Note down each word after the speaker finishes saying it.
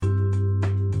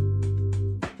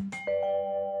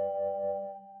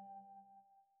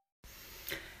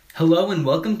Hello and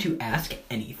welcome to Ask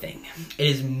Anything. It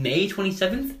is May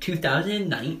 27th,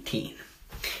 2019.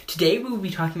 Today we will be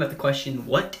talking about the question,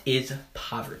 what is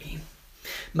poverty?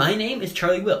 My name is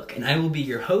Charlie Wilk and I will be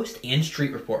your host and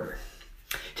street reporter.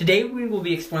 Today we will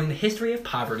be exploring the history of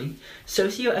poverty,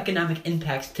 socioeconomic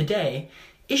impacts today,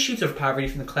 issues of poverty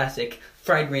from the classic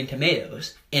Fried Green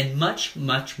Tomatoes, and much,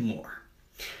 much more.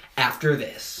 After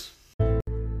this.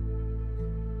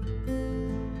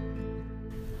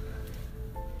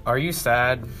 Are you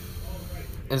sad?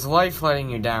 Is life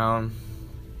letting you down?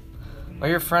 Are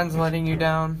your friends letting you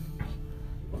down?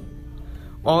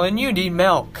 Well, then you need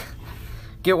milk.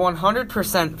 Get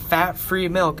 100% fat-free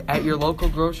milk at your local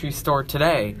grocery store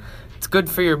today. It's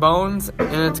good for your bones,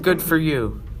 and it's good for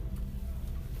you.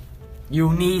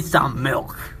 You need some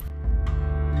milk.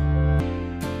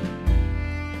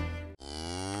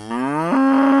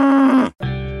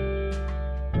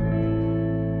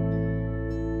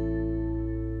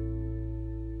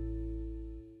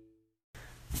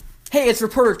 Hey, it's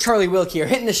reporter Charlie Wilk here,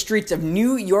 hitting the streets of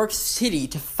New York City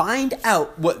to find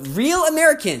out what real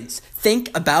Americans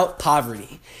think about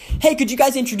poverty. Hey, could you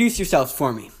guys introduce yourselves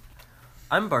for me?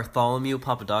 I'm Bartholomew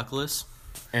Papadopoulos.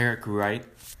 Eric Wright.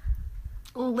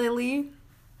 Lily.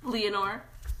 Leonore.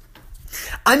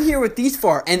 I'm here with these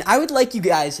four, and I would like you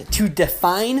guys to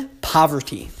define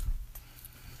poverty.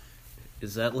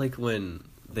 Is that like when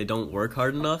they don't work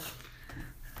hard enough?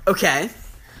 Okay.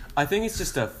 I think it's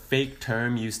just a fake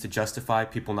term used to justify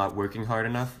people not working hard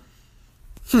enough.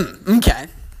 Okay.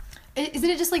 Isn't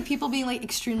it just like people being like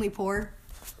extremely poor?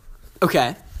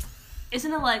 Okay.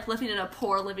 Isn't it like living in a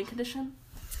poor living condition?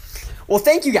 Well,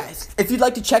 thank you guys. If you'd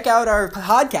like to check out our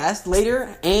podcast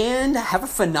later, and have a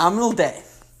phenomenal day.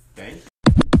 Thanks.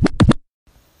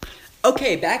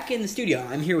 Okay, back in the studio,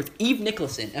 I'm here with Eve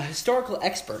Nicholson, a historical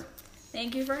expert,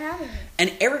 Thank you for having me.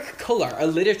 and Eric Kolar, a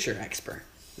literature expert.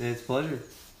 It's a pleasure.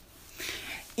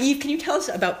 Eve, can you tell us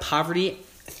about poverty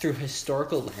through a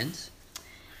historical lens?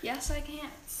 Yes, I can.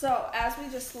 So, as we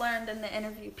just learned in the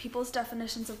interview, people's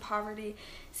definitions of poverty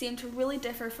seem to really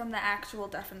differ from the actual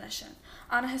definition.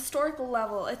 On a historical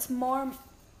level, it's more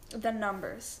than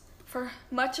numbers. For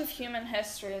much of human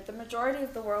history, the majority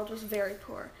of the world was very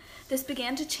poor. This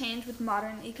began to change with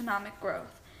modern economic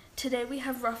growth. Today, we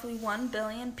have roughly 1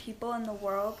 billion people in the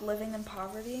world living in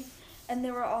poverty. And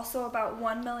there were also about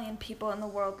 1 million people in the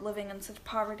world living in such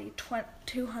poverty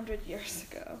 200 years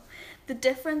ago. The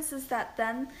difference is that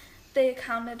then they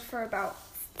accounted for about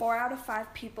 4 out of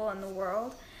 5 people in the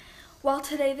world, while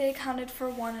today they accounted for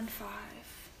 1 in 5.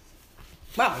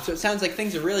 Wow, so it sounds like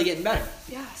things are really getting better.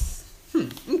 Yes.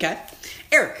 Okay.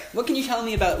 Eric, what can you tell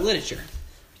me about literature?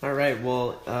 All right,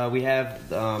 well, we have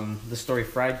the story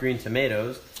Fried Green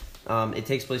Tomatoes. It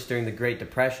takes place during the Great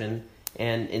Depression.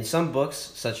 And in some books,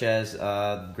 such as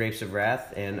Grapes of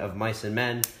Wrath and Of Mice and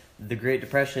Men, the Great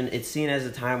Depression, it's seen as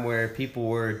a time where people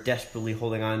were desperately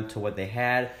holding on to what they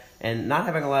had and not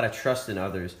having a lot of trust in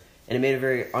others. And it made a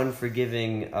very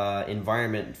unforgiving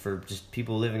environment for just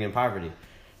people living in poverty.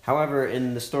 However,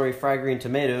 in the story Fried Green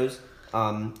Tomatoes,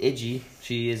 Iggy,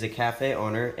 she is a cafe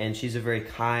owner, and she's a very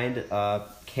kind,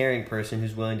 caring person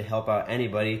who's willing to help out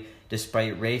anybody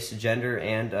despite race, gender,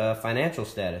 and financial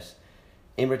status.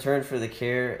 In return for the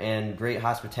care and great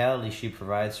hospitality she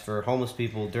provides for homeless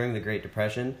people during the Great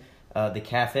Depression, the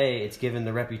cafe, it's given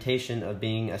the reputation of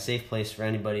being a safe place for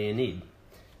anybody in need.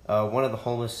 One of the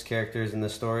homeless characters in the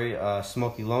story,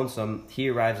 Smokey Lonesome, he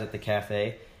arrives at the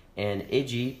cafe, and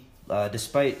Iggy,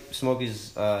 despite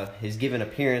Smokey's his given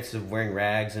appearance of wearing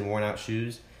rags and worn-out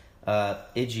shoes,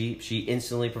 Iggy, she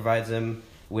instantly provides him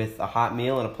with a hot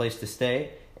meal and a place to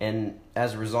stay, and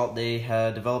as a result, they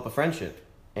develop a friendship.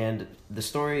 And the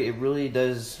story, it really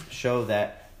does show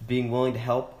that being willing to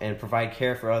help and provide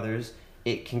care for others,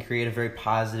 it can create a very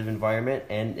positive environment,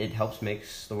 and it helps make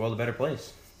the world a better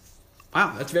place.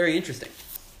 Wow, that's very interesting.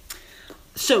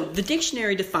 So, the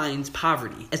dictionary defines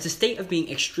poverty as the state of being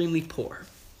extremely poor.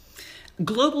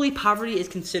 Globally, poverty is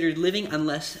considered living on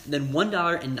less than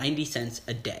 $1.90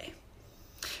 a day.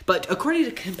 But according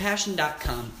to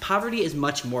Compassion.com, poverty is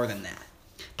much more than that.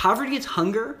 Poverty is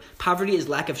hunger, poverty is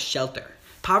lack of shelter.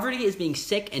 Poverty is being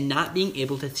sick and not being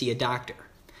able to see a doctor.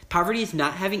 Poverty is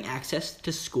not having access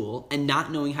to school and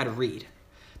not knowing how to read.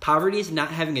 Poverty is not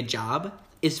having a job,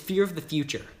 is fear of the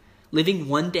future, living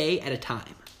one day at a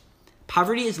time.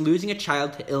 Poverty is losing a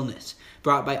child to illness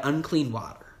brought by unclean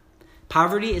water.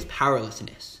 Poverty is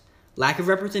powerlessness, lack of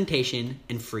representation,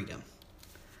 and freedom.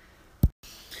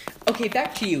 Okay,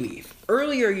 back to you, Eve.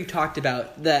 Earlier you talked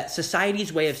about that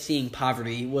society's way of seeing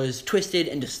poverty was twisted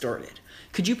and distorted.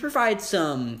 Could you provide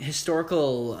some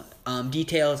historical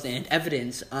details and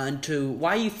evidence onto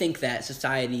why you think that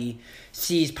society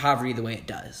sees poverty the way it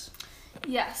does?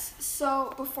 Yes,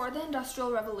 so before the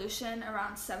Industrial Revolution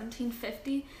around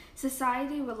 1750,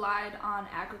 society relied on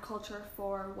agriculture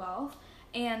for wealth,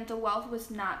 and the wealth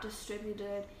was not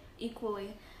distributed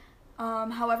equally.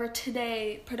 However,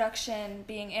 today, production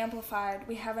being amplified,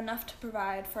 we have enough to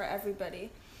provide for everybody.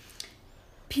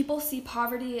 People see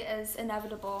poverty as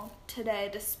inevitable today,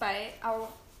 despite our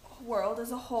world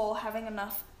as a whole having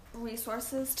enough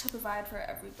resources to provide for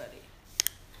everybody.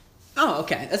 Oh,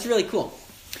 okay. That's really cool.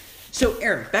 So,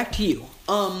 Eric, back to you.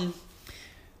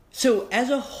 So as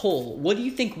a whole, what do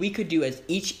you think we could do as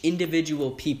each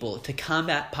individual people to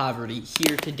combat poverty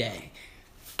here today?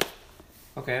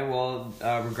 Okay, well,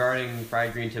 regarding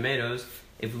fried green tomatoes,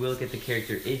 if we look at the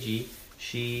character Iggy,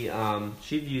 she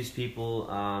views people,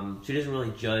 she doesn't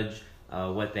really judge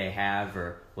what they have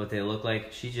or what they look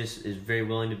like. She just is very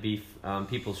willing to be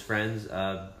people's friends,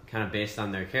 kind of based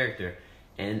on their character.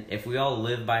 And if we all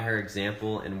live by her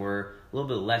example and we're a little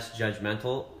bit less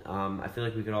judgmental, I feel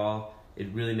like we could all,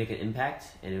 it'd really make an impact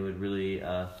and it would really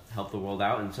help the world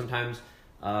out. And sometimes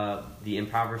the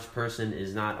impoverished person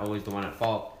is not always the one at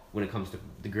fault when it comes to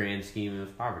the grand scheme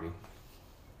of poverty.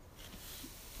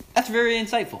 That's very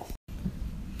insightful.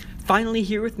 Finally,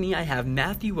 here with me, I have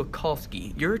Matthew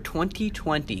Wakulski, your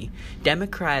 2020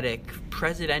 Democratic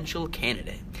presidential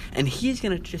candidate. And he's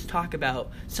going to just talk about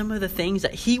some of the things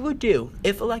that he would do,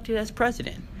 if elected as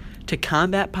president, to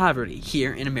combat poverty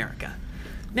here in America.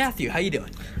 Matthew, how you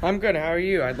doing? I'm good. How are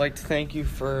you? I'd like to thank you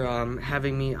for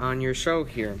having me on your show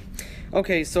here.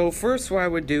 Okay, so first what I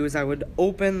would do is I would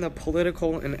open the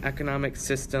political and economic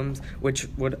systems which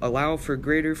would allow for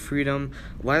greater freedom,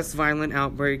 less violent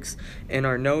outbreaks, and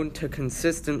are known to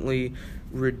consistently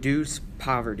reduce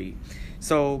poverty.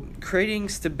 So creating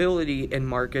stability in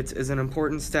markets is an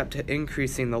important step to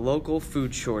increasing the local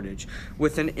food shortage.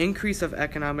 With an increase of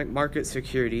economic market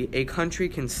security, a country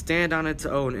can stand on its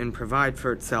own and provide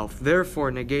for itself,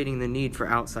 therefore negating the need for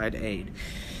outside aid.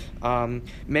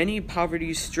 Many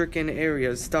poverty-stricken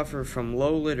areas suffer from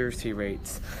low literacy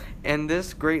rates, and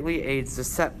this greatly aids the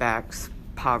setbacks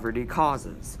poverty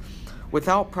causes.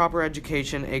 Without proper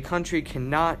education, a country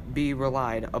cannot be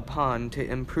relied upon to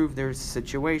improve their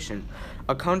situation.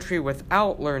 A country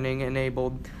without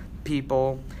learning-enabled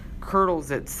people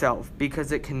curdles itself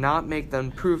because it cannot make the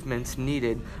improvements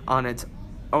needed on its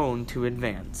own to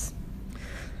advance.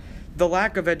 The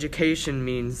lack of education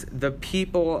means the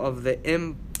people of the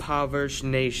impoverished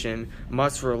nation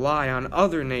must rely on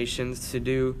other nations to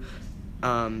do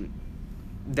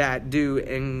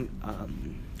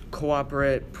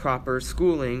cooperate proper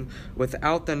schooling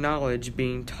without the knowledge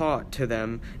being taught to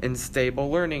them in stable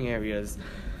learning areas.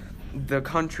 The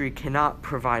country cannot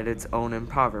provide its own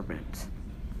empowerment.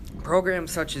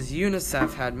 Programs such as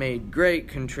UNICEF had made great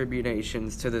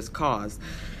contributions to this cause,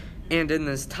 and in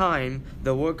this time,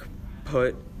 the work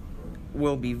put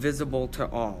will be visible to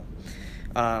all.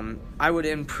 I would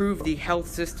improve the health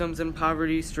systems in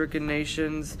poverty-stricken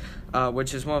nations,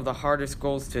 which is one of the hardest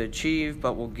goals to achieve,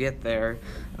 but we'll get there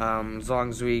as long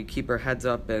as we keep our heads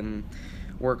up and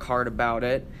work hard about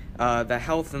it. The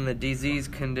health and the disease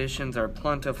conditions are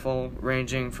plentiful,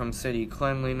 ranging from city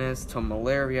cleanliness to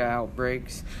malaria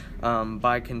outbreaks.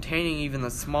 By containing even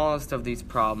the smallest of these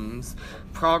problems,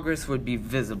 progress would be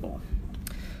visible.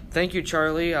 Thank you,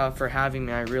 Charlie, for having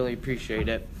me. I really appreciate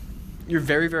it. You're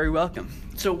very, very welcome.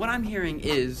 So what I'm hearing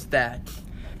is that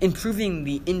improving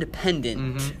the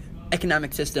independent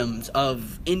economic systems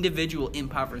of individual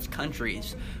impoverished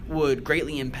countries would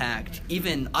greatly impact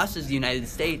even us as the United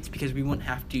States, because we wouldn't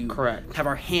have to have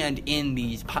our hand in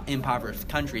these impoverished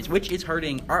countries, which is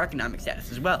hurting our economic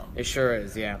status as well. It sure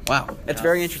is, yeah. Wow, that's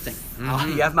very interesting.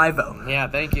 You have my vote. Yeah,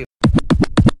 thank you.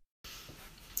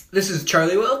 This is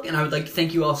Charlie Wilk, and I would like to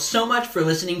thank you all so much for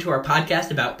listening to our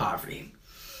podcast about poverty.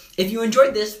 If you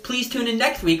enjoyed this, please tune in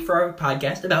next week for our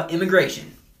podcast about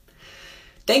immigration.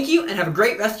 Thank you, and have a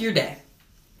great rest of your day.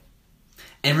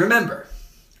 And remember,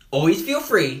 always feel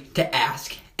free to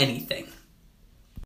ask anything.